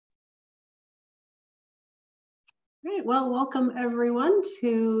Great. Well, welcome everyone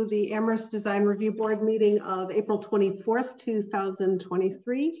to the Amherst Design Review Board meeting of April 24th,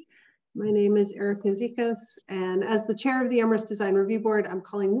 2023. My name is Erica Zikos, and as the chair of the Amherst Design Review Board, I'm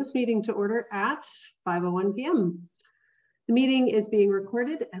calling this meeting to order at 5:01 p.m. The meeting is being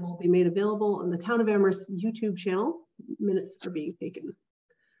recorded and will be made available on the Town of Amherst YouTube channel. Minutes are being taken.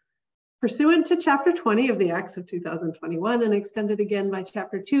 Pursuant to Chapter 20 of the Acts of 2021 and extended again by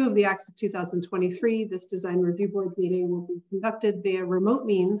Chapter 2 of the Acts of 2023, this Design Review Board meeting will be conducted via remote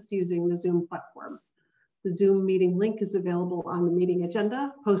means using the Zoom platform. The Zoom meeting link is available on the meeting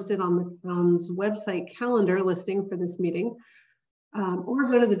agenda, posted on the town's website calendar listing for this meeting, or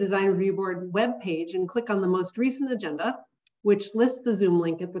go to the Design Review Board webpage and click on the most recent agenda, which lists the Zoom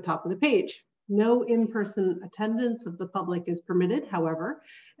link at the top of the page. No in-person attendance of the public is permitted. However,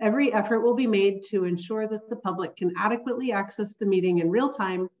 every effort will be made to ensure that the public can adequately access the meeting in real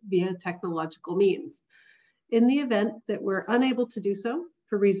time via technological means. In the event that we're unable to do so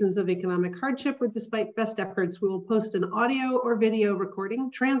for reasons of economic hardship or despite best efforts, we will post an audio or video recording,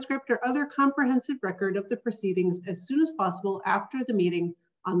 transcript, or other comprehensive record of the proceedings as soon as possible after the meeting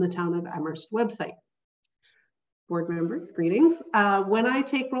on the Town of Amherst website. Board members, greetings. When I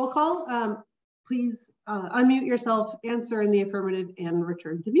take roll call, please unmute yourself, answer in the affirmative, and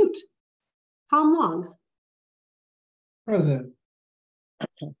return to mute. Tom Long. Present.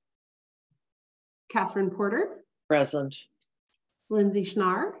 Catherine Porter. Present. Lindsay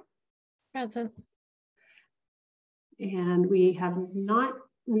Schnarr. Present. And we are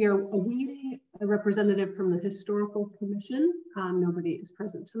awaiting a representative from the Historical Commission. Nobody is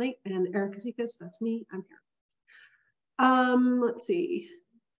present tonight. And Erica Zikos, that's me, I'm here. Let's see.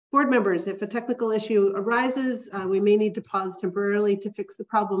 Board members, if a technical issue arises, we may need to pause temporarily to fix the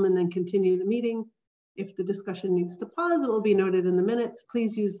problem and then continue the meeting. If the discussion needs to pause, it will be noted in the minutes.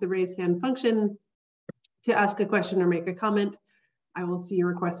 Please use the raise hand function to ask a question or make a comment. I will see your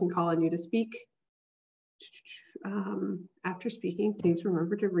request and call on you to speak. After speaking, please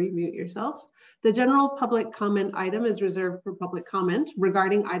remember to remute yourself. The general public comment item is reserved for public comment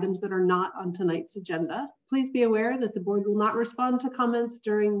regarding items that are not on tonight's agenda. Please be aware that the board will not respond to comments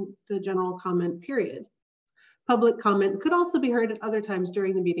during the general comment period. Public comment could also be heard at other times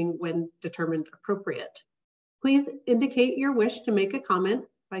during the meeting when determined appropriate. Please indicate your wish to make a comment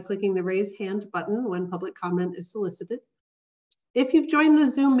by clicking the raise hand button when public comment is solicited. If you've joined the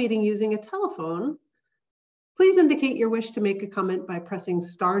Zoom meeting using a telephone, please indicate your wish to make a comment by pressing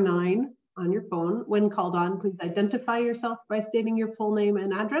 *9 on your phone. When called on, please identify yourself by stating your full name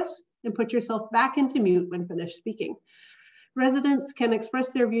and address and put yourself back into mute when finished speaking. Residents can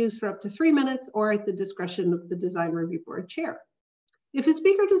express their views for up to 3 minutes or at the discretion of the Design Review Board chair. If a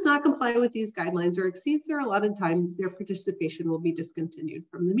speaker does not comply with these guidelines or exceeds their allotted time, their participation will be discontinued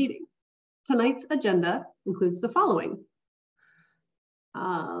from the meeting. Tonight's agenda includes the following.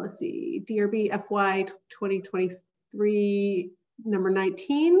 Let's see, DRB FY 2023 number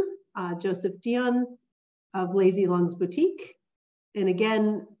 19, Joseph Dion of Lazy Lungs Boutique. And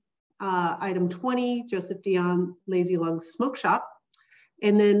again, item 20, Joseph Dion Lazy Lungs Smoke Shop.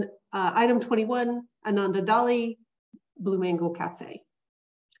 And then item 21, Ananda Dali Blue Mango Cafe.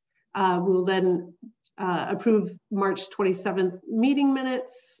 We'll then approve March 27th meeting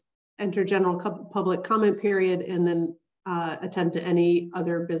minutes, enter general public comment period, and then attend to any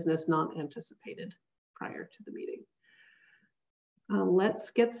other business not anticipated prior to the meeting. Let's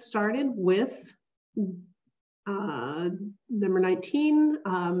get started with number 19,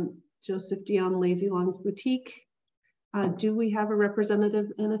 Joseph Dion Lazy Lungs Boutique. Do we have a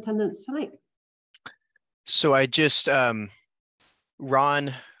representative in attendance tonight? So I just,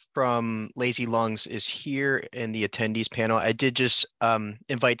 Ron from Lazy Lungs is here in the attendees panel. I did just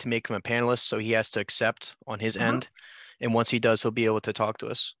invite to make him a panelist, so he has to accept on his end. And once he does, he'll be able to talk to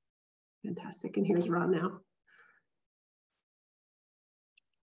us. Fantastic. And here's Ron now.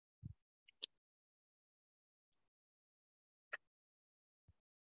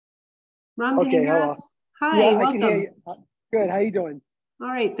 Ron, can you hear us? Hi, yeah, welcome. I can hear you. Good. How you doing? All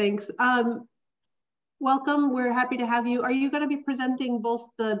right, thanks. Welcome. We're happy to have you. Are you going to be presenting both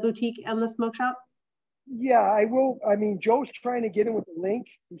the boutique and the smoke shop? Yeah, I will. I mean, Joe's trying to get in with the link.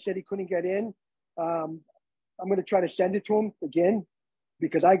 He said he couldn't get in. I'm going to try to send it to him again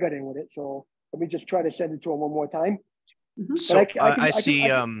because I got in with it. So let me just try to send it to him one more time. So I see,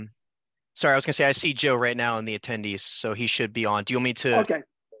 sorry, I was going to say, I see Joe right now in the attendees, so he should be on. Do you want me to? Okay.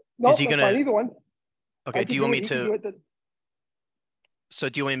 No, is he going to? Either one. Okay. Do you want me to? So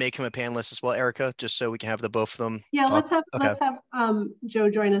do you want to make him a panelist as well, Erica, just so we can have the both of them? Yeah, talk? let's have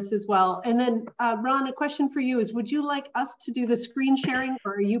Joe join us as well. And then Ron, a question for you is, would you like us to do the screen sharing,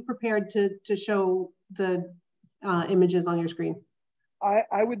 or are you prepared to show the images on your screen?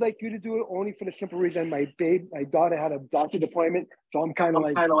 I would like you to do it only for the simple reason my daughter had a doctor's appointment, so I'm kind of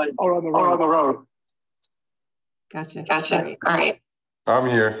like all on the road. Gotcha. All right. I'm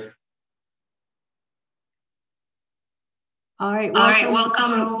here. All right.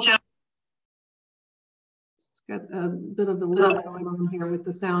 Welcome, Joe. It's got a bit of the loop going on here with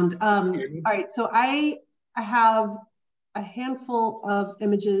the sound. All right. So I have a handful of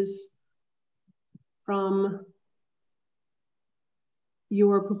images from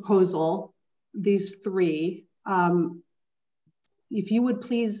your proposal, these three. If you would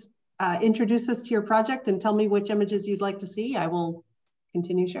please introduce us to your project and tell me which images you'd like to see, I will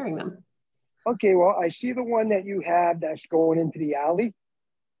continue sharing them. Okay, well, I see the one that you have that's going into the alley.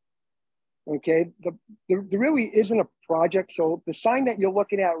 Okay, there really isn't a project. So the sign that you're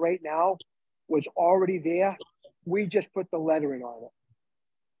looking at right now was already there. We just put the lettering on it.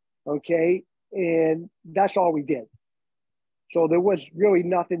 Okay, and that's all we did. So there was really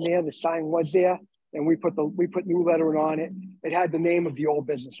nothing there. The sign was there, and we put new lettering on it. It had the name of the old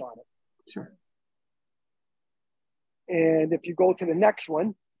business on it. Sure. And if you go to the next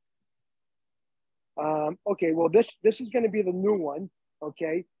one, okay, well, this is going to be the new one.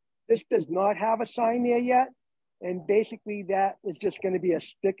 Okay, this does not have a sign there yet, and basically that is just going to be a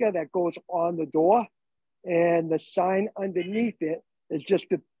sticker that goes on the door, and the sign underneath it is just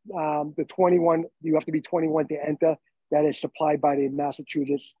the 21. You have to be 21 to enter. That is supplied by the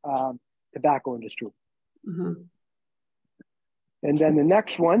Massachusetts tobacco industry. Mm-hmm. And then the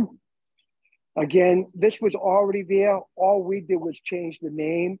next one, again, this was already there. All we did was change the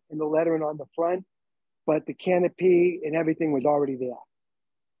name and the lettering on the front, but the canopy and everything was already there.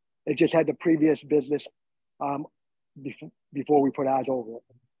 It just had the previous business before we put ours over it.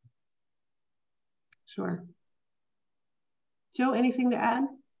 Sure. Joe, anything to add?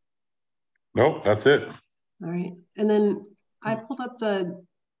 Nope, that's it. All right. And then I pulled up the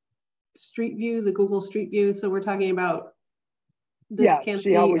Street View, the Google Street View. So we're talking about this canopy.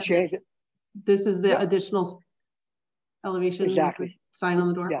 See how we changed it? This is the additional elevation sign on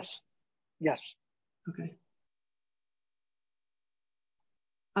the door? Yes. Okay.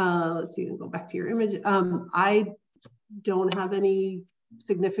 Let's see, go back to your image. I don't have any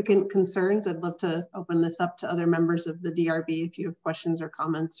significant concerns. I'd love to open this up to other members of the DRB if you have questions or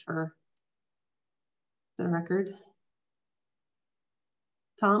comments for the record.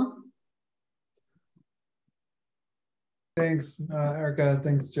 Tom? Thanks, Erica.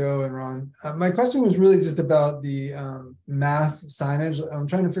 Thanks, Joe and Ron. My question was really just about the mass signage. I'm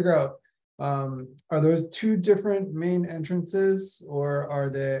trying to figure out, are those two different main entrances, or are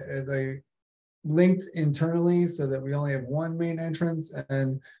they linked internally so that we only have one main entrance?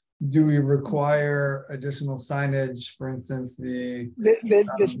 And do we require additional signage, for instance,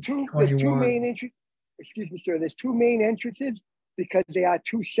 there's two main entrances. Excuse me, sir. There's two main entrances because they are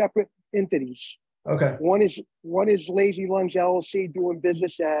two separate entities. Okay. One is Lazy Lungs LLC doing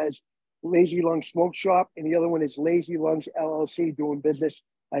business as Lazy Lungs Smoke Shop, and the other one is Lazy Lungs LLC doing business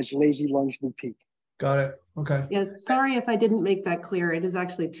as Lazy Lungs Boutique. Got it. Okay. Yeah, sorry if I didn't make that clear. It is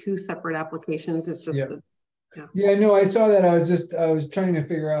actually two separate applications. It's just yeah, no, I saw that. I was trying to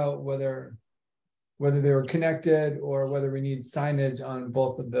figure out whether they were connected or whether we need signage on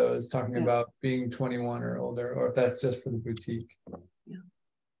both of those, talking about being 21 or older, or if that's just for the boutique. Yeah.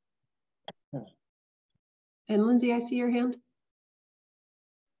 And Lindsay, I see your hand.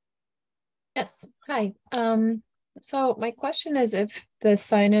 Yes, hi. So my question is if the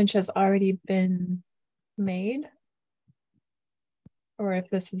signage has already been made, or if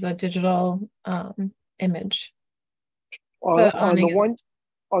this is a digital image. On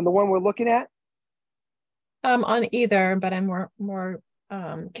the one we're looking at? On either, but I'm more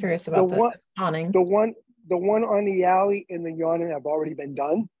curious about the awning. The one on the alley and the awning have already been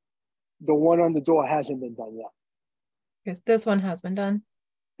done. The one on the door hasn't been done yet. Because this one has been done.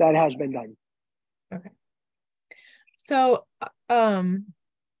 That has been done. Okay. So,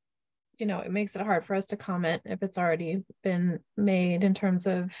 you know, it makes it hard for us to comment if it's already been made in terms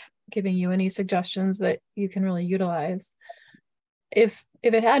of giving you any suggestions that you can really utilize. If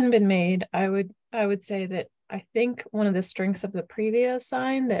it hadn't been made, I would say that I think one of the strengths of the previous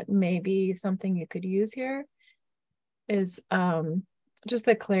sign that may be something you could use here is just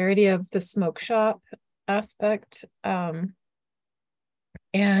the clarity of the smoke shop aspect.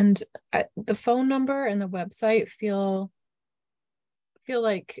 And the phone number and the website feel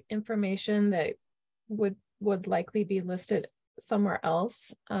like information that would likely be listed somewhere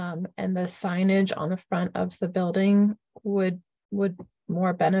else. And the signage on the front of the building would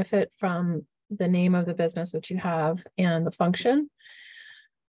more benefit from the name of the business which you have and the function.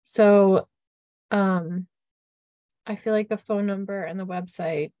 So I feel like the phone number and the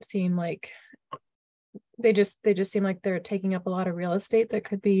website seem like they just seem like they're taking up a lot of real estate that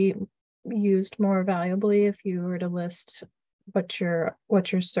could be used more valuably if you were to list what you're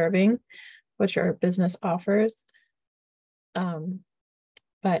serving, what your business offers.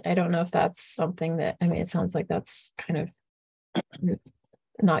 But I don't know if that's something that, I mean, it sounds like that's kind of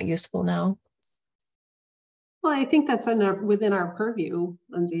not useful now. Well, I think that's within our purview,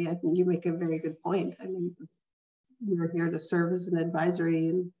 Lindsay. I think you make a very good point. I mean, we're here to serve as an advisory,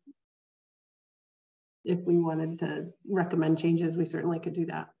 and if we wanted to recommend changes, we certainly could do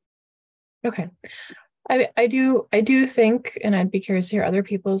that. Okay. I do think, and I'd be curious to hear other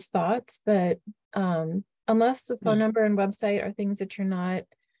people's thoughts, that unless the phone number and website are things that you're not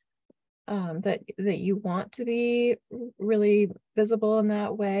that you want to be really visible in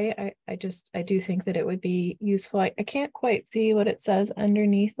that way, I do think that it would be useful. I can't quite see what it says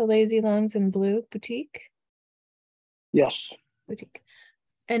underneath the Lazy Lungs in blue. Boutique? Yes. Boutique.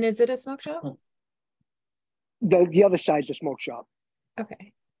 And is it a smoke shop? The other side's a smoke shop.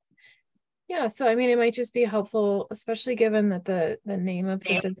 Okay. Yeah, so I mean, it might just be helpful, especially given that the name of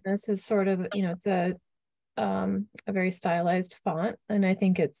the business is sort of, you know, it's a very stylized font, and I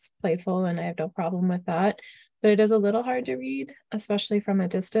think it's playful, and I have no problem with that. But it is a little hard to read, especially from a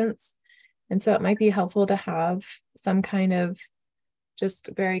distance. And so it might be helpful to have some kind of just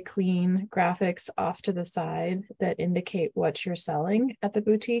very clean graphics off to the side that indicate what you're selling at the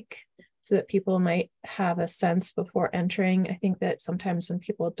boutique, so that people might have a sense before entering. I think that sometimes when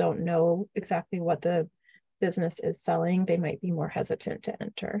people don't know exactly what the business is selling, they might be more hesitant to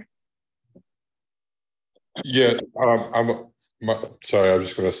enter. Yeah, sorry, I'm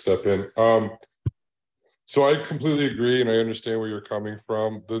just going to step in. So I completely agree, and I understand where you're coming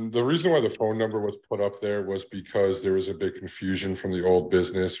from. The reason why the phone number was put up there was because there was a big confusion from the old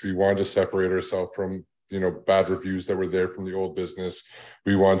business. We wanted to separate ourselves from, you know, bad reviews that were there from the old business.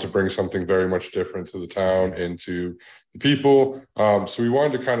 We wanted to bring something very much different to the town and to the people. So we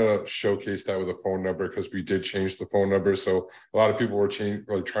wanted to kind of showcase that with a phone number, because we did change the phone number. So a lot of people were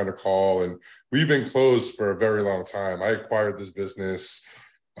trying to call, and we've been closed for a very long time. I acquired this business.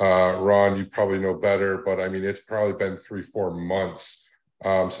 Ron, you probably know better, but I mean, it's probably been 3-4 months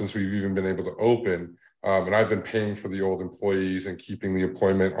since we've even been able to open. And I've been paying for the old employees and keeping the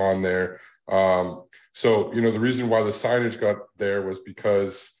employment on there. So, you know, the reason why the signage got there was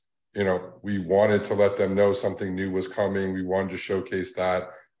because, you know, we wanted to let them know something new was coming. We wanted to showcase that.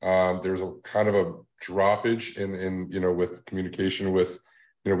 There's a kind of a droppage in, you know, with communication with,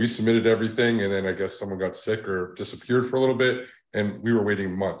 you know, we submitted everything, and then I guess someone got sick or disappeared for a little bit, and we were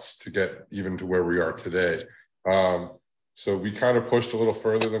waiting months to get even to where we are today. So we kind of pushed a little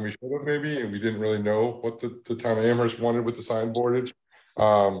further than we should have maybe, and we didn't really know what the town of Amherst wanted with the signboardage.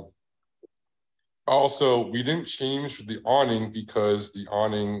 Also, we didn't change the awning because the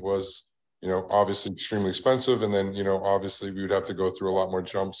awning was, you know, obviously extremely expensive. And then, you know, obviously we would have to go through a lot more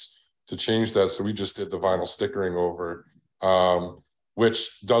jumps to change that. So we just did the vinyl stickering over,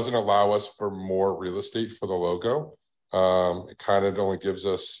 which doesn't allow us for more real estate for the logo. It kind of only gives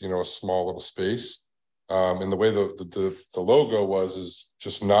us, you know, a small little space. And the way the logo is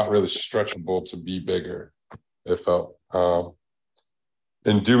just not really stretchable to be bigger, it felt.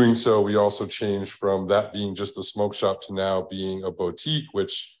 In doing so, we also changed from that being just a smoke shop to now being a boutique,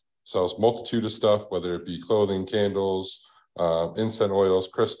 which sells multitude of stuff, whether it be clothing, candles, incense oils,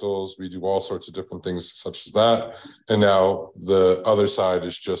 crystals. We do all sorts of different things such as that. And now the other side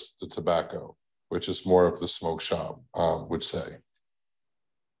is just the tobacco, which is more of the smoke shop, would say.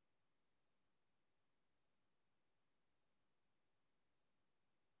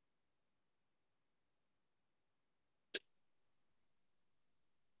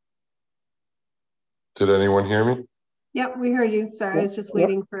 Did anyone hear me? Yep, we heard you. Sorry, I was just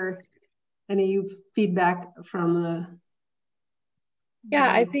waiting for any feedback from the.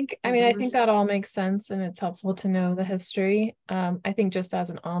 Yeah, I think that all makes sense, and it's helpful to know the history. I think just as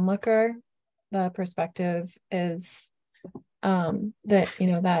an onlooker, the perspective is that,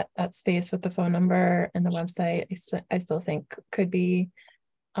 you know, that space with the phone number and the website, I still think could be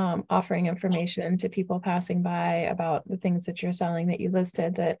offering information to people passing by about the things that you're selling that you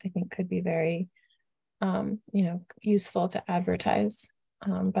listed, that I think could be very you know, useful to advertise.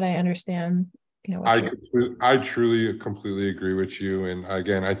 But I understand, you know, I truly completely agree with you. And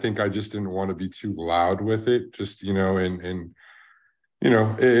again, I think I just didn't want to be too loud with it, just, you know, and you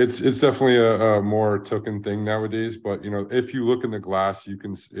know, it's definitely a more token thing nowadays. But, you know, if you look in the glass, you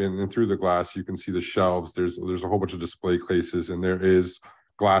can, and through the glass, you can see the shelves. There's a whole bunch of display cases, and there is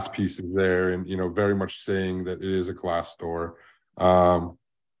glass pieces there, and, you know, very much saying that it is a glass store.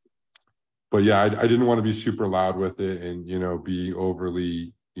 but yeah, I didn't want to be super loud with it and, you know, be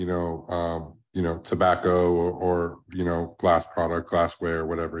overly, you know, tobacco or, you know, glass product, glassware,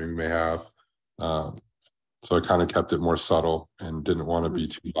 whatever you may have. So I kind of kept it more subtle and didn't want to be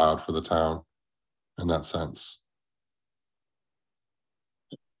too loud for the town in that sense.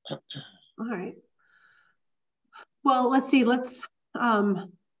 All right. Well, let's see,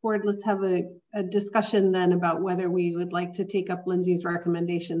 board, let's have a discussion then about whether we would like to take up Lindsay's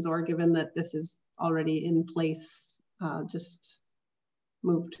recommendations, or given that this is already in place, just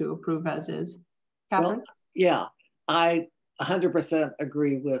move to approve as is. Catherine? Well, yeah, I 100%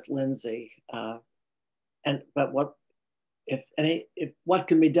 agree with Lindsay. But what what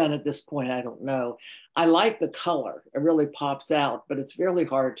can be done at this point, I don't know. I like the color; it really pops out, but it's really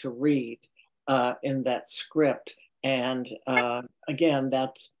hard to read in that script. And again,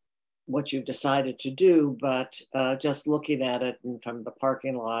 that's what you've decided to do. But just looking at it from the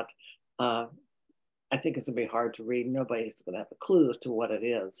parking lot, I think it's gonna be hard to read. Nobody's gonna have a clue as to what it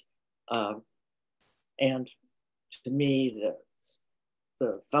is. And to me,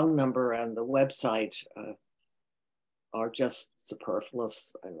 the phone number and the website are just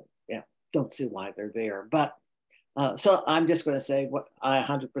superfluous. Don't see why they're there. But so I'm just going to say what I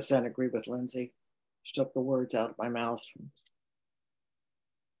 100% agree with Lindsay. She took the words out of my mouth.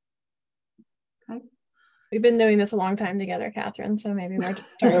 Okay. We've been doing this a long time together, Catherine, so maybe we're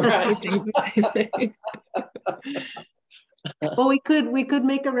just starting to do things the same thing. Well, we could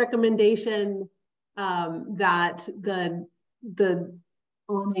make a recommendation that the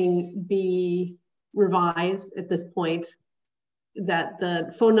awning be revised at this point, that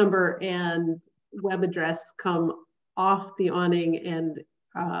the phone number and web address come off the awning and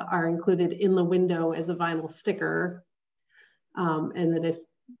are included in the window as a vinyl sticker, and that if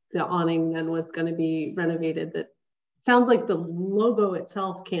the awning then was going to be renovated, that sounds like the logo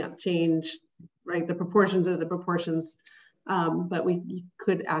itself can't change, right? The proportions are the proportions, but we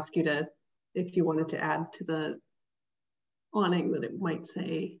could ask you to, if you wanted to add to the awning, that it might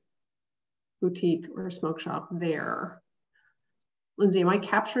say boutique or smoke shop there. Lindsay, am I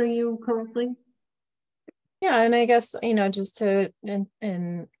capturing you correctly? Yeah, and I guess, you know, just to,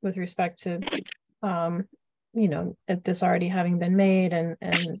 and with respect to, you know, at this already having been made and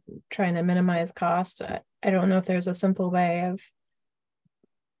trying to minimize cost, I don't know if there's a simple way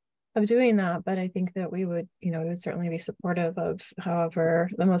of doing that, but I think that we would, you know, we would certainly be supportive of however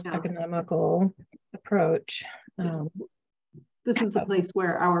the most economical approach. This is the place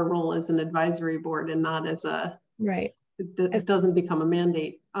where our role as an advisory board and not as a, right. It doesn't become a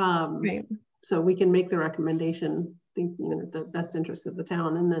mandate. Right. So we can make the recommendation, thinking in the best interest of the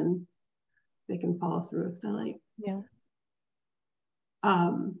town, and then they can follow through if they like. Yeah.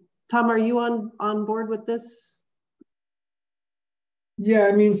 Tom, are you on board with this? Yeah,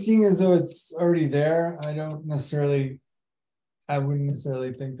 I mean, seeing as though it's already there, I wouldn't necessarily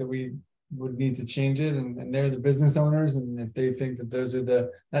think that we would need to change it, and they're the business owners, and if they think that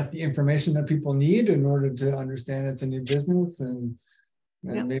that's the information that people need in order to understand it's a new business, and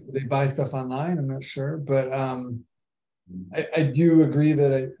maybe they buy stuff online, I'm not sure, but I do agree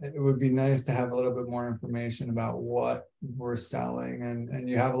that it would be nice to have a little bit more information about what we're selling, and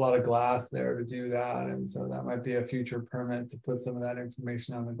you have a lot of glass there to do that, and so that might be a future permit to put some of that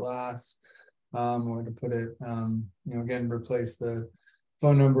information on the glass, or to put it, you know, again, replace the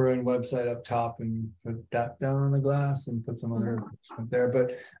phone number and website up top and put that down on the glass and put some other information there.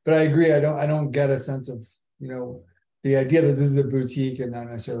 But I agree, I don't get a sense of, you know, the idea that this is a boutique and not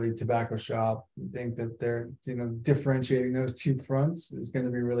necessarily a tobacco shop. I think that they're, you know, differentiating those two fronts is going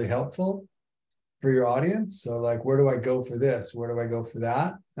to be really helpful for your audience. So like, where do I go for this? Where do I go for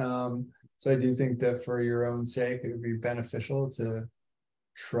that? So I do think that for your own sake, it would be beneficial to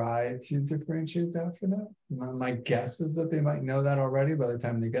try to differentiate that for them. My guess is that they might know that already by the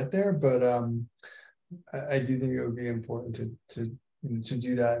time they get there, but I do think it would be important to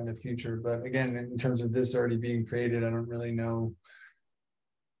do that in the future. But again, in terms of this already being created, I don't really know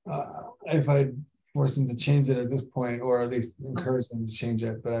if I'd force them to change it at this point, or at least encourage them to change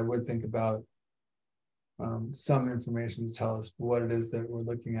it. But I would think about some information to tell us what it is that we're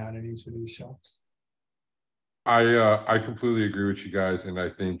looking at in each of these shops. I completely agree with you guys, and I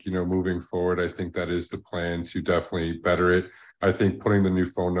think, you know, moving forward, I think that is the plan to definitely better it. I think putting the new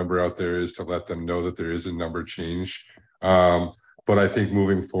phone number out there is to let them know that there is a number change. But I think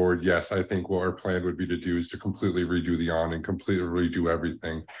moving forward, yes, I think what our plan would be to do is to completely redo the awning, completely redo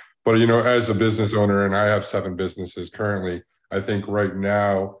everything. But, you know, as a business owner, and I have 7 businesses currently, I think right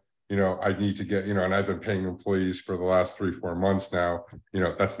now, you know, I need to get, you know, and I've been paying employees for the last 3-4 months now, you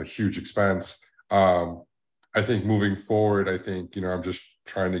know, that's a huge expense. I think moving forward, I think, you know, I'm just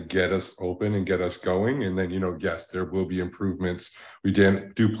trying to get us open and get us going. And then, you know, yes, there will be improvements. We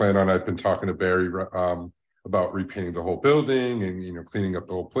do plan on, I've been talking to Barry about repainting the whole building and, you know, cleaning up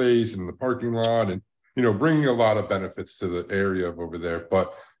the whole place and the parking lot and, you know, bringing a lot of benefits to the area over there.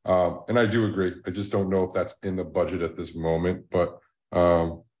 But, and I do agree. I just don't know if that's in the budget at this moment, but,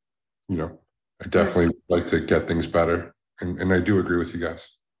 you know, I definitely like to get things better. And I do agree with you guys.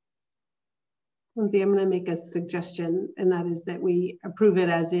 Lindsay, I'm going to make a suggestion, and that is that we approve it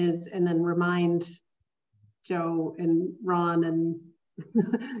as is and then remind Joe and Ron and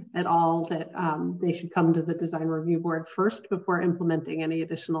et al. That they should come to the design review board first before implementing any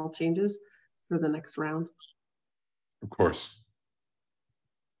additional changes for the next round. Of course.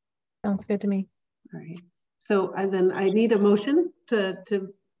 Sounds good to me. All right. So then I need a motion to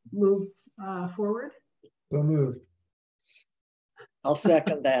move forward. So moved. I'll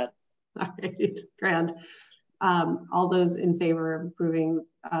second that. All right, grand. All those in favor of approving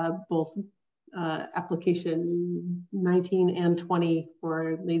both application 19 and 20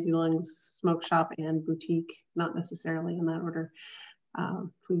 for Lazy Lungs Smoke Shop and Boutique, not necessarily in that order,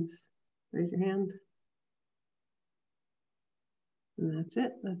 please raise your hand. And that's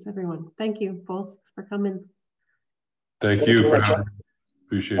it. That's everyone. Thank you both for coming. Thank you for having me.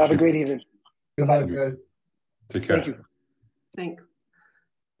 Appreciate you. Have a great evening. Good luck, guys. Take care. Thank you. Thanks.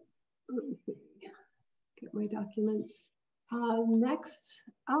 Let me see. Get my documents. Next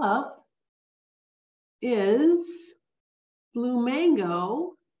up is Blue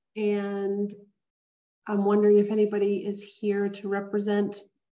Mango, and I'm wondering if anybody is here to represent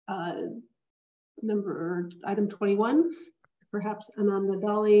item 21, perhaps Ananda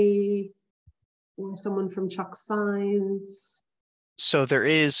Dali or someone from Chuck Signs. So there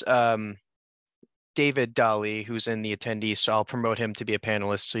is David Dali, who's in the attendees, so I'll promote him to be a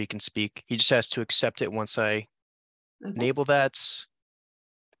panelist so he can speak. He just has to accept it once I enable that.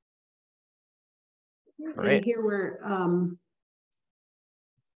 All right. And here we're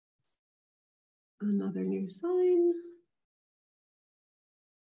another new sign.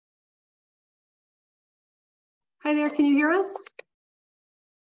 Hi there, can you hear us?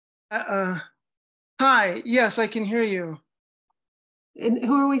 Hi, yes, I can hear you. And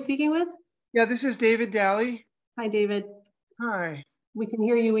who are we speaking with? Yeah, this is David Dali. Hi, David. Hi. We can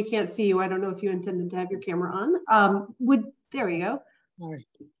hear you, we can't see you. I don't know if you intended to have your camera on. There you go. Hi.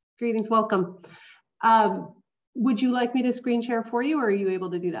 Greetings, welcome. Would you like me to screen share for you, or are you able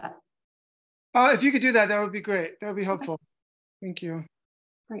to do that? If you could do that, that would be great. That would be helpful. Thank you.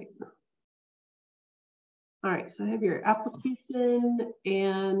 Great. All right, so I have your application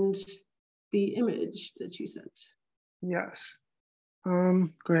and the image that you sent. Yes.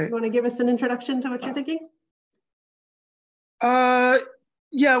 Great. You want to give us an introduction to what you're thinking? Yeah,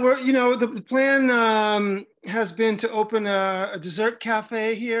 the plan has been to open a dessert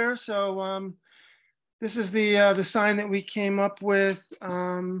cafe here. So this is the sign that we came up with.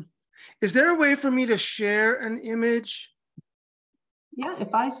 Is there a way for me to share an image? Yeah,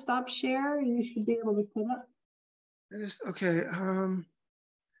 if I stop share, you should be able to put up. Okay.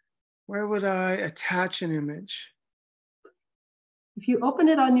 Where would I attach an image? If you open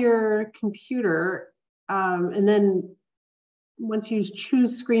it on your computer, and then once you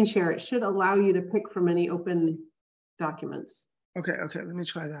choose screen share, it should allow you to pick from any open documents. Okay, let me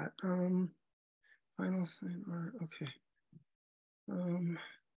try that. Final sign art, okay.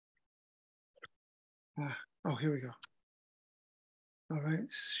 Oh, here we go. All right,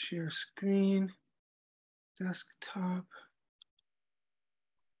 share screen, desktop.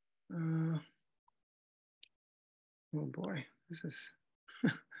 Oh boy, this is,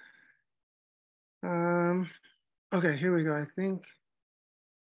 okay, here we go. I think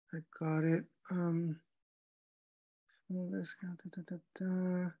I got it. This,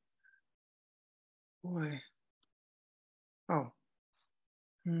 boy. Oh.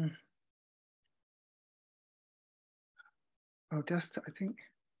 Oh, desktop, I think,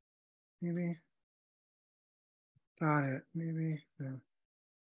 maybe. Got it, maybe, no.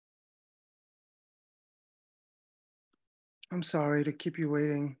 I'm sorry to keep you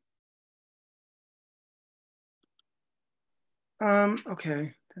waiting.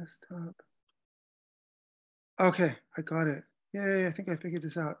 Okay, desktop. Okay, I got it. Yay, I think I figured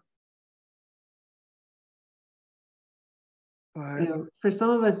this out. You know, for some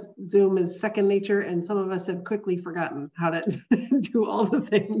of us, Zoom is second nature, and some of us have quickly forgotten how to do all the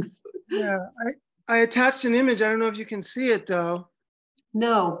things. Yeah, I attached an image. I don't know if you can see it though.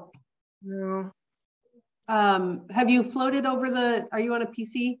 No. No. Have you floated over are you on a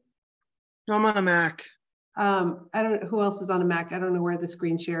PC? No, I'm on a Mac. I don't know who else is on a Mac. I don't know where the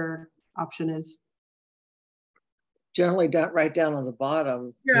screen share option is. generally right down on the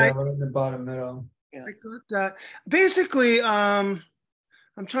bottom. Yeah, Yeah, right in the bottom middle. Yeah. I got that. Basically, I'm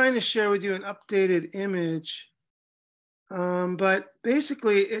trying to share with you an updated image. But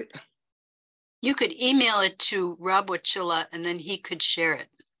basically, You could email it to Rob Wachilla and then he could share it.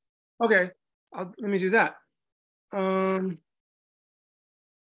 okay, let me do that.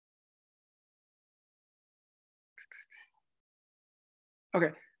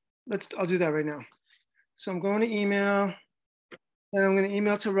 Okay, I'll do that right now. So I'm going to email, and I'm going to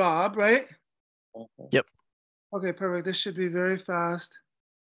email to Rob, right? Yep. Okay, perfect. This should be very fast.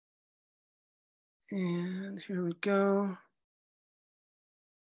 And here we go.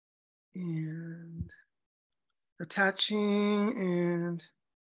 And attaching and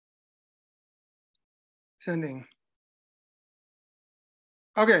sending.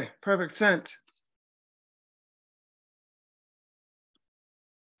 Okay, perfect, sent.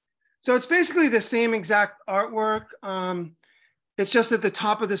 So it's basically the same exact artwork. It's just that the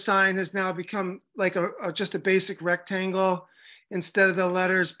top of the sign has now become like just a basic rectangle instead of the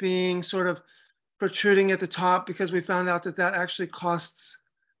letters being sort of protruding at the top, because we found out that that actually costs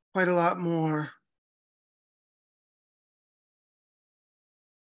quite a lot more.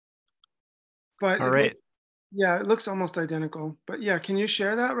 But All right. Yeah, it looks almost identical. But yeah, can you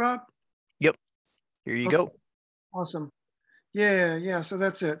share that, Rob? Yep. Here you go. Awesome. Yeah. So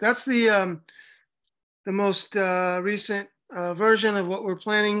that's it. That's the most recent version of what we're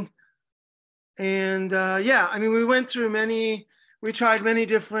planning. And yeah, I mean, we tried many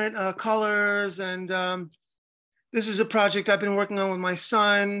different colors, and this is a project I've been working on with my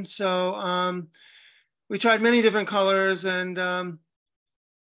son. So we tried many different colors, and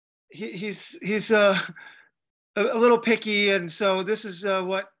he's a little picky, and so this is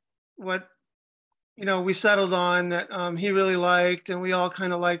what we settled on that he really liked, and we all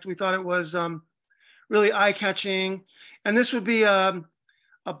kind of liked. We thought it was really eye-catching, and this would be a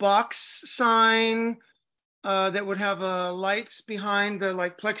box sign that would have lights behind the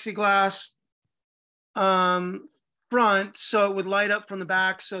like plexiglass front, so it would light up from the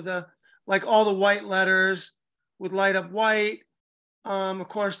back. So all the white letters would light up white. Of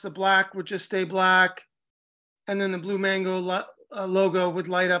course, the black would just stay black, and then the Blue Mango logo would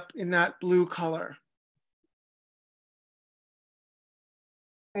light up in that blue color.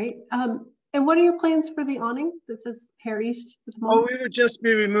 Right. And what are your plans for the awning that says Hair East at the moment? Oh, we would just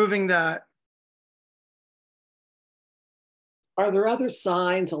be removing that. Are there other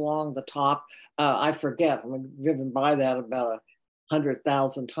signs along the top? I forget. I've driven by that about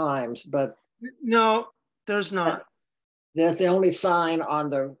 100,000 times, but no, there's not. That's the only sign on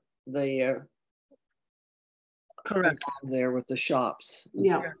the correct there with the shops.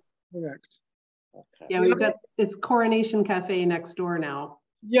 Yeah. Correct. Okay. Yeah, we've got it's Coronation Cafe next door now.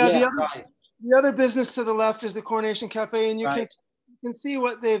 Yeah, the other business to the left is the Coronation Cafe, and you can see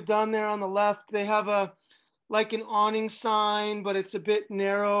what they've done there on the left. They have like an awning sign, but it's a bit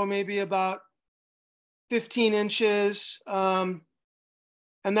narrow, maybe about 15 inches. And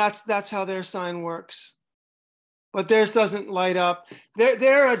that's how their sign works. But theirs doesn't light up.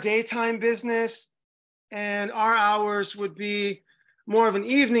 They're a daytime business, and our hours would be more of an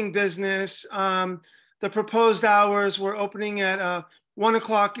evening business. The proposed hours were opening at 1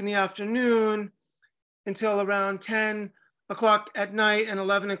 o'clock in the afternoon until around 10 o'clock at night and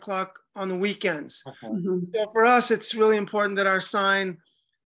 11 o'clock on the weekends. So for us, it's really important that our sign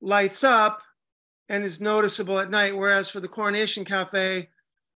lights up and is noticeable at night. Whereas for the Coronation Cafe,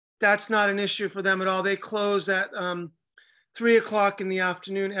 that's not an issue for them at all. They close at 3 o'clock in the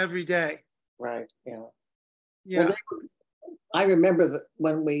afternoon every day. Right. Yeah. Yeah. Well, I remember that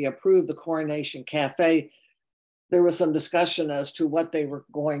when we approved the Coronation Cafe, there was some discussion as to what they were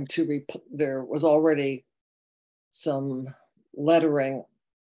going to there was already some lettering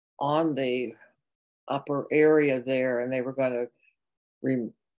on the upper area there, and they were going to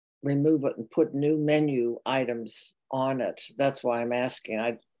remove it and put new menu items on it. That's why I'm asking.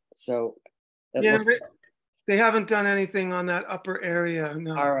 They haven't done anything on that upper area.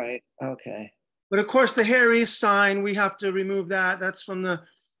 No. All right. Okay. But of course, the Hair East sign, we have to remove that. That's from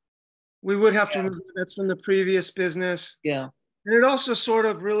we would have to remove that. That's from the previous business. Yeah. And it also sort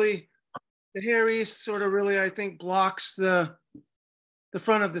of really, the Hair East sort of really, I think, blocks the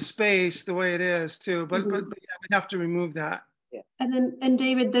front of the space the way it is too. But yeah, we'd have to remove that. Yeah. And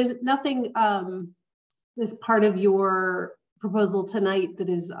David, there's nothing as part of your proposal tonight that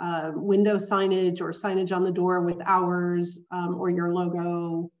is window signage or signage on the door with hours or your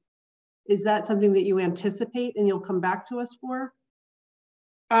logo. Is that something that you anticipate and you'll come back to us for?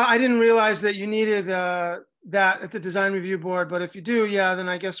 I didn't realize that you needed that at the design review board, but if you do, yeah, then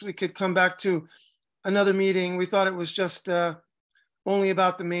I guess we could come back to another meeting. We thought it was just only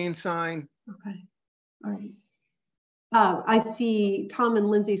about the main sign. Okay, all right. I see Tom and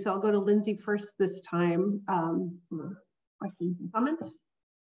Lindsay, so I'll go to Lindsay first this time. Questions and comments?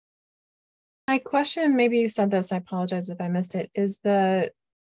 My question, maybe you said this, I apologize if I missed it, is the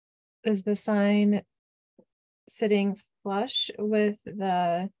sign sitting flush with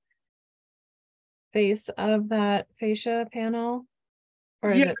the face of that fascia panel?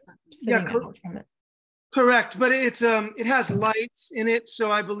 Or is it sitting out from it? Correct, but it's it has lights in it, so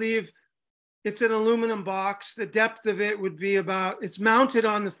I believe it's an aluminum box. The depth of it would be about, it's mounted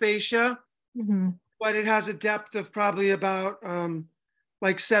on the fascia, but it has a depth of probably about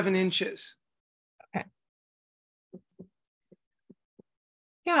like 7 inches. Okay.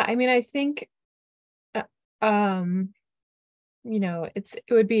 Yeah, I mean, I think, you know, it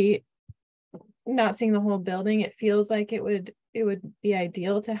would be, not seeing the whole building, it feels like it would be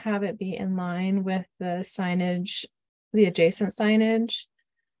ideal to have it be in line with the signage, the adjacent signage.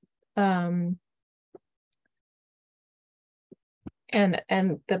 And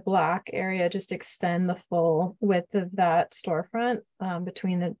the black area just extend the full width of that storefront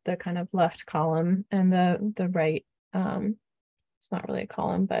between the kind of left column and the right, it's not really a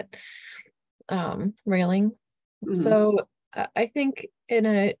column, but railing. So I think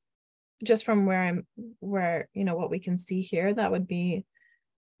just from where you know, what we can see here, that would be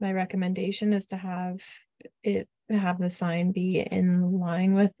my recommendation, is to have the sign be in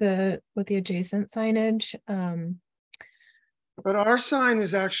line with the adjacent signage. But our sign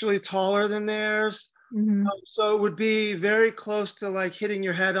is actually taller than theirs. So it would be very close to like hitting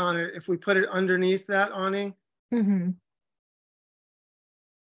your head on it if we put it underneath that awning.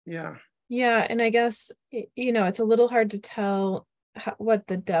 Yeah. Yeah, and I guess, you know, it's a little hard to tell what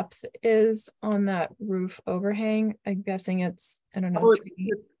the depth is on that roof overhang. I'm guessing it's, I don't know. Oh,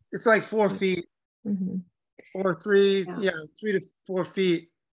 it's like 4 feet or 3, 3 to 4 feet.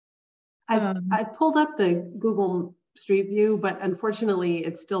 I pulled up the Google Street View, but unfortunately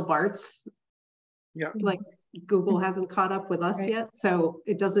it's still BART's. Yeah. Like Google hasn't caught up with us yet. So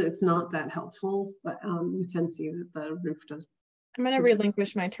it's not that helpful, but you can see that the roof does. I'm going to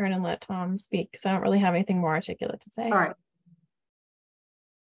relinquish my turn and let Tom speak because I don't really have anything more articulate to say. All right.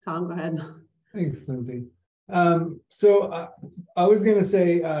 Tom, go ahead. Thanks, Lindsay. So I was going to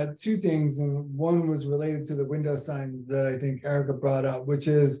say 2 things, and one was related to the window sign that I think Erica brought up, which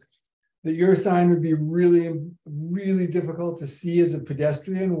is that your sign would be really, really difficult to see as a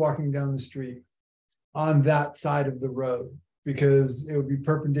pedestrian walking down the street on that side of the road, because it would be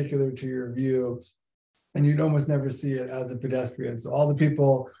perpendicular to your view and you'd almost never see it as a pedestrian. So all the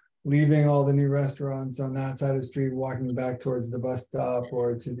people leaving all the new restaurants on that side of the street, walking back towards the bus stop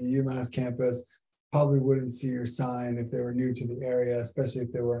or to the UMass campus, probably wouldn't see your sign if they were new to the area, especially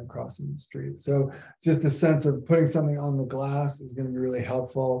if they weren't crossing the street. So just a sense of putting something on the glass is going to be really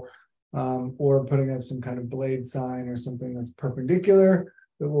helpful, or putting up some kind of blade sign or something that's perpendicular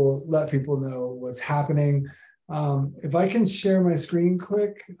that will let people know what's happening. If I can share my screen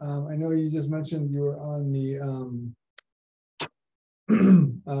quick, I know you just mentioned you were on the,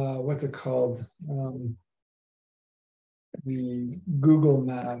 what's it called? The Google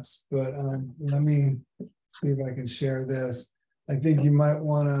Maps, but let me see if I can share this. I think you might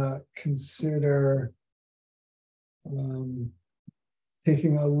want to consider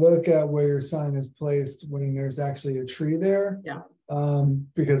taking a look at where your sign is placed when there's actually a tree there. Yeah.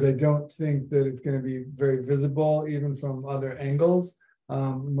 Because I don't think that it's going to be very visible even from other angles.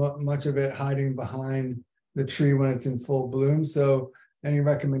 Much of it hiding behind the tree when it's in full bloom. So any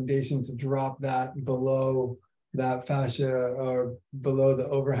recommendation to drop that below that fascia or below the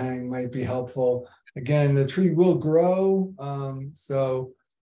overhang might be helpful. Again, the tree will grow, so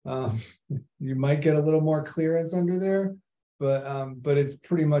you might get a little more clearance under there, but it's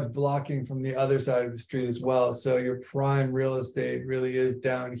pretty much blocking from the other side of the street as well. So your prime real estate really is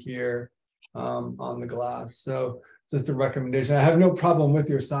down here on the glass. So just a recommendation. I have no problem with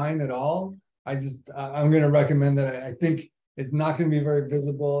your sign at all. I'm going to recommend that. I think it's not going to be very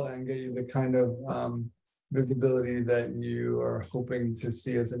visible and get you the kind of visibility that you are hoping to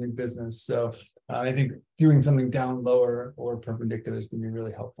see as a new business. So I think doing something down lower or perpendicular is going to be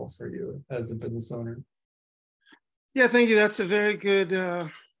really helpful for you as a business owner. Yeah, thank you. That's a very good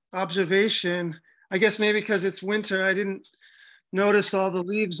observation. I guess maybe because it's winter, I didn't notice all the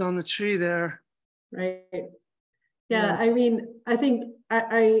leaves on the tree there. Right. Yeah, I mean, I think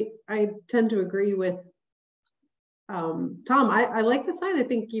I tend to agree with Tom. I like the sign. I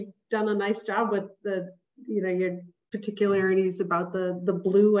think you've done a nice job with the, your particularities about the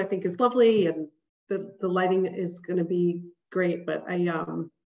blue. I think is lovely, and the lighting is going to be great. But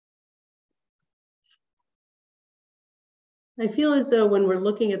I feel as though when we're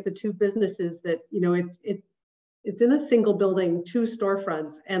looking at the two businesses that, you know, it's in a single building, 2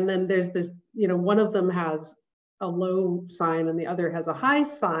 storefronts, and then there's this, you know, one of them has a low sign and the other has a high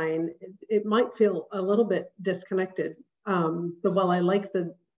sign. It might feel a little bit disconnected. But while I like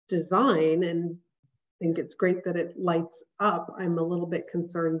the design and think it's great that it lights up, I'm a little bit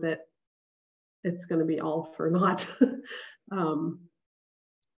concerned that it's going to be all for naught.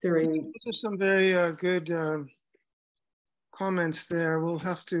 During Those are some very good comments there. We'll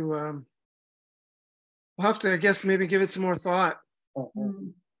have to, I guess, maybe give it some more thought.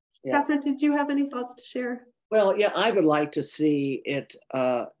 Yeah. Catherine, did you have any thoughts to share? Well, yeah, I would like to see it.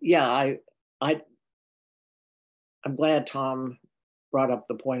 Yeah, I'm glad Tom brought up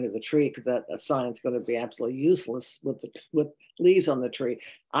the point of the tree, because that a sign's going to be absolutely useless with leaves on the tree.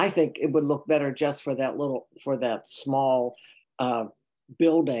 I think it would look better just for that small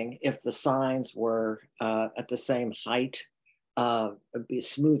building if the signs were at the same height. It'd be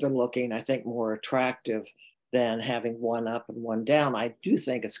smoother looking, I think more attractive than having one up and one down. I do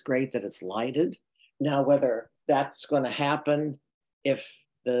think it's great that it's lighted. Now, whether that's going to happen if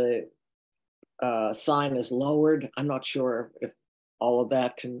the sign is lowered, I'm not sure if all of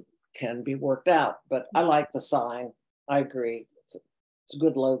that can be worked out, but I like the sign. I agree. It's a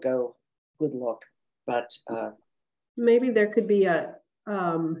good logo, good look, but maybe there could be a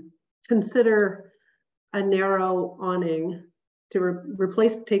consider a narrow awning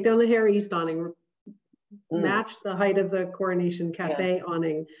to take down the Harry East awning, match the height of the Coronation Cafe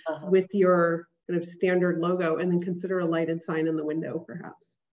awning with your kind of standard logo, and then consider a lighted sign in the window,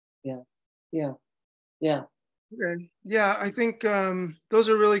 perhaps. Yeah. Okay. Yeah, I think those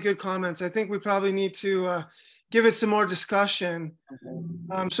are really good comments. I think we probably need to give it some more discussion.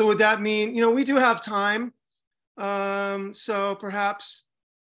 So would that mean, you know, we do have time. So perhaps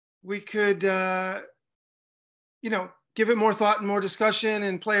we could, you know, give it more thought and more discussion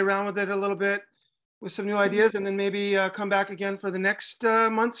and play around with it a little bit with some new ideas, and then maybe come back again for the next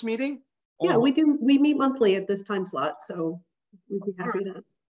month's meeting. Yeah, we do. We meet monthly at this time slot, so we'd be happy to.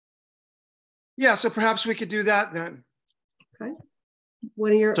 Yeah, so perhaps we could do that then. Okay.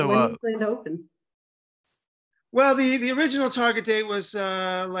 When are you planning to open? Well, the original target date was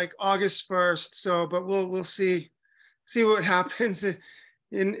like August 1st. So, but we'll see what happens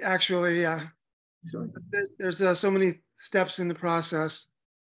in actually. Yeah. Sure. There's so many steps in the process.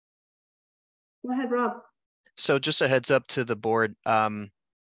 Go ahead, Rob. So just a heads up to the board.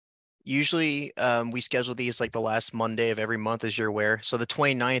 Usually we schedule these like the last Monday of every month, as you're aware. So the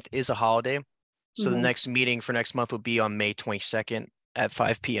 29th is a holiday. So the next meeting for next month will be on May 22nd at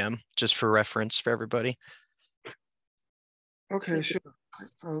 5 p.m. just for reference for everybody. Okay, sure.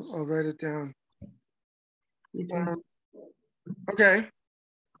 I'll write it down. Okay.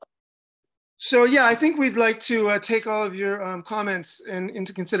 So yeah, I think we'd like to take all of your comments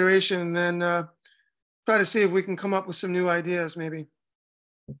into consideration, and then try to see if we can come up with some new ideas maybe.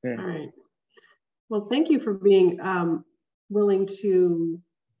 Okay. All right. Well, thank you for being willing to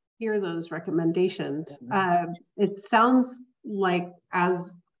hear those recommendations. It sounds like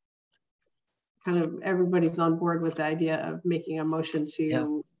as kind of everybody's on board with the idea of making a motion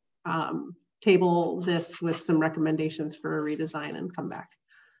to table this with some recommendations for a redesign and come back.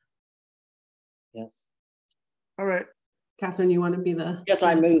 Yes. All right. Catherine, you want to be the... Yes,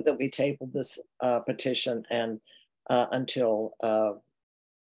 I move that we table this petition and until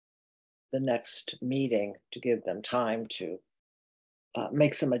the next meeting to give them time to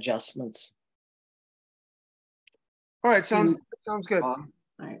make some adjustments. All right, sounds good. All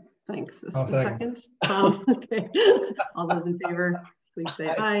right, thanks. This is the second. Okay. All those in favor, please say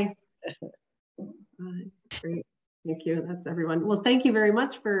aye. Great, thank you. That's everyone. Well, thank you very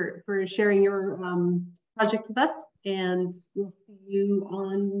much for sharing your project with us, and we'll see you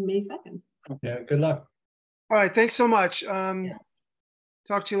on May 2nd. Yeah, good luck. All right, thanks so much.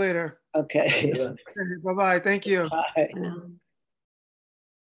 Talk to you later. Okay. Bye-bye. Thank you. Bye.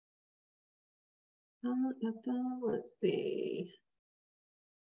 Let's see.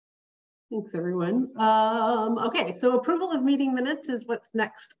 Thanks, everyone. Okay, so approval of meeting minutes is what's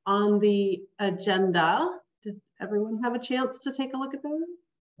next on the agenda. Did everyone have a chance to take a look at those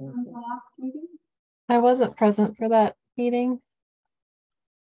from the last meeting? I wasn't present for that meeting.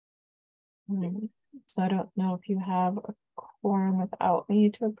 So I don't know if you have a quorum without me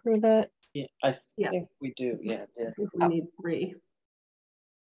to approve it. Yeah, I think we do. Yeah, I think we need 3.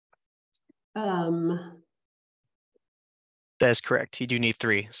 That is correct. You do need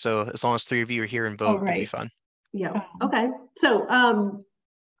 3. So as long as 3 of you are here and vote, right. It'll be fine. Yeah. Okay. So, Tom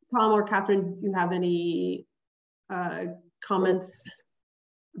or Catherine, do you have any comments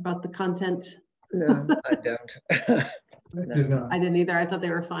about the content? No, I don't. I did not. I didn't either. I thought they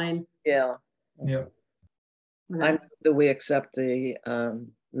were fine. Yeah, Yep. Okay. I move that we accept the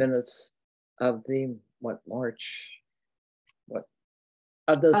minutes of the March, what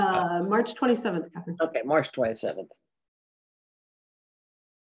of those? March 27th, Catherine. Okay, March 27th.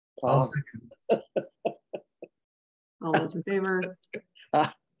 I'll Wow. second. All those in favor?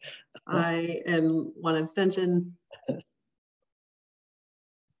 Aye, and one abstention.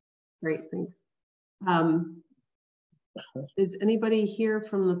 Great, thanks. Is anybody here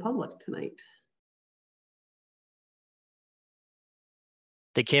from the public tonight?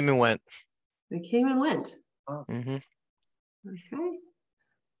 They came and went. They came and went. Hmm. Okay.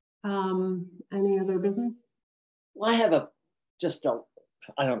 Any other business? Well, I have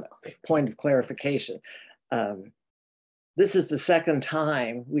I don't know, point of clarification. This is the second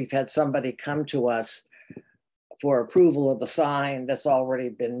time we've had somebody come to us for approval of a sign that's already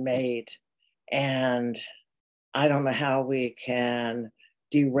been made. And I don't know how we can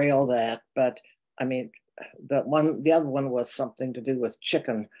derail that, but I mean, the other one was something to do with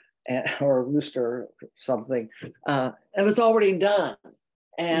chicken or a rooster or something. It was already done.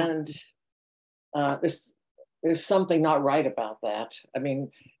 And there's something not right about that. I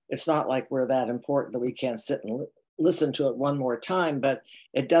mean, it's not like we're that important that we can't sit and listen to it one more time, but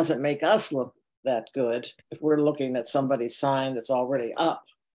it doesn't make us look that good if we're looking at somebody's sign that's already up.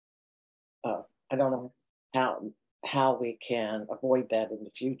 I don't know how we can avoid that in the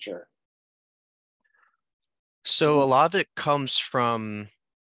future. So a lot of it comes from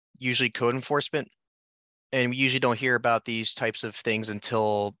usually code enforcement, and we usually don't hear about these types of things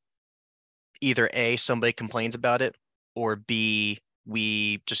until either A, somebody complains about it, or B,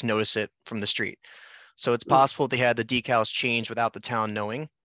 we just notice it from the street. So it's possible they had the decals changed without the town knowing.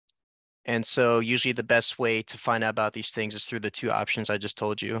 And so usually the best way to find out about these things is through the two options I just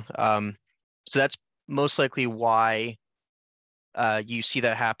told you. So that's most likely why you see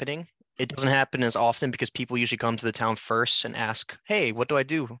that happening. It doesn't happen as often because people usually come to the town first and ask, hey, what do I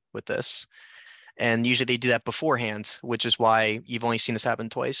do with this? And usually they do that beforehand, which is why you've only seen this happen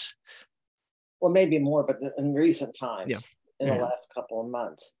twice. Well, maybe more, but in recent times, in the Yeah. last couple of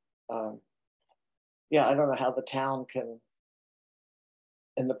months. Yeah, I don't know how the town can,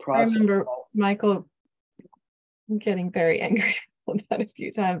 in the I process. remember Michael getting very angry about that a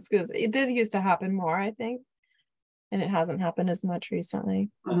few times because it did used to happen more, I think, and it hasn't happened as much recently.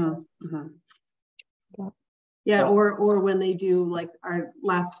 Mhm, mhm. Yeah. Yeah, Well- or when they do like our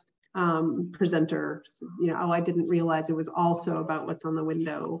last presenter, you know, oh, I didn't realize it was also about what's on the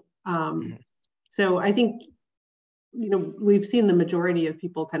window. So I think, you know, we've seen the majority of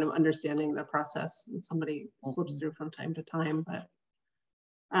people kind of understanding the process, and somebody slips through from time to time, but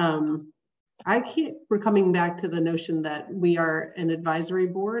we're coming back to the notion that we are an advisory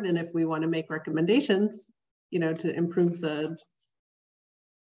board, and if we want to make recommendations, you know, to improve the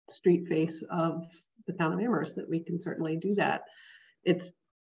street face of the town of Amherst, that we can certainly do that. It's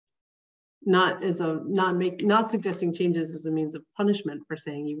not not suggesting changes as a means of punishment for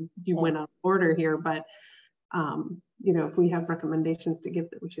saying you went out of order here, but you know, if we have recommendations to give,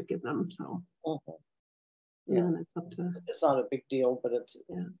 that we should give them. So Yeah, and it's up to it's not a big deal, but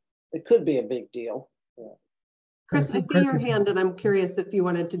Yeah. it could be a big deal. Yeah. Chris. I see your hand, and I'm curious if you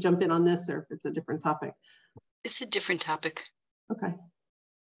wanted to jump in on this or if it's a different topic. It's a different topic. Okay.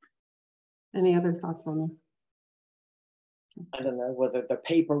 Any other thoughts on this? I don't know whether the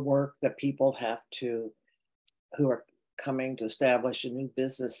paperwork that people have to, who are coming to establish a new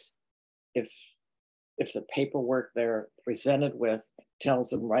business, if the paperwork they're presented with tells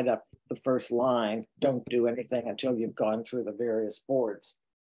them right up the first line, don't do anything until you've gone through the various boards.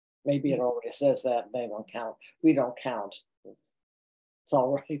 Maybe it already says that they don't count. We don't count. It's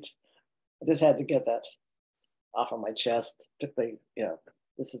all right. I just had to get that off of my chest. Particularly, you know,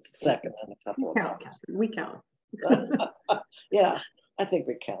 this is the second in a couple of Count, months. Catherine, we count. Yeah, I think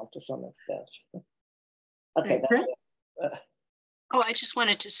we count to some extent. Okay, Right, that's Chris? it. Oh, I just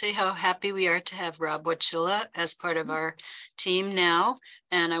wanted to say how happy we are to have Rob Wachilla as part of our team now.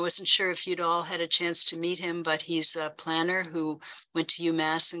 And I wasn't sure if you'd all had a chance to meet him, but he's a planner who went to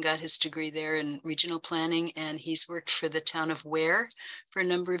UMass and got his degree there in regional planning. And he's worked for the town of Ware for a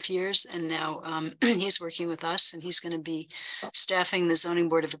number of years. And now he's working with us, and he's going to be staffing the Zoning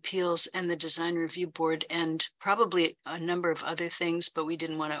Board of Appeals and the Design Review Board and probably a number of other things, but we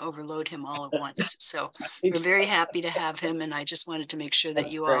didn't want to overload him all at once. So we're very happy to have him. And I just wanted to make sure that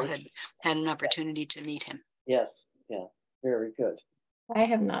That's you all great. had an opportunity to meet him. Yes, yeah, very good. I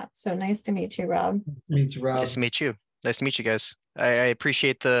have not. So nice to meet you, Rob. Nice to meet you, Rob. Nice to meet you. Nice to meet you guys. I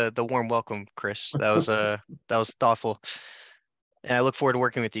appreciate the warm welcome, Chris. That was thoughtful. And I look forward to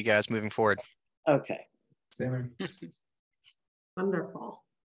working with you guys moving forward. Okay. Same here. Wonderful.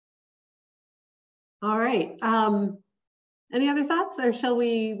 All right. Any other thoughts, or shall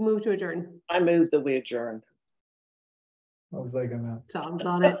we move to adjourn? I move that we adjourn. I was thinking that. Tom's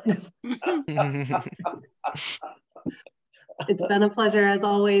on it. It's been a pleasure as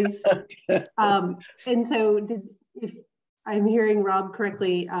always. And so if I'm hearing Rob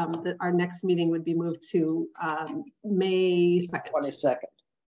correctly, that our next meeting would be moved to May 2nd. 22nd.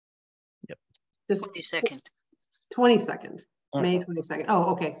 Yep. Just 22nd. 22nd. May 22nd.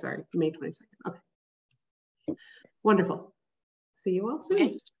 Oh, okay. Sorry. May 22nd. Okay. Wonderful. See you all soon.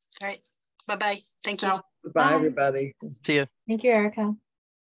 Okay. All right. Bye-bye. Thank you. Ciao. Bye, Bye. everybody. See ya. Thank you, Erica.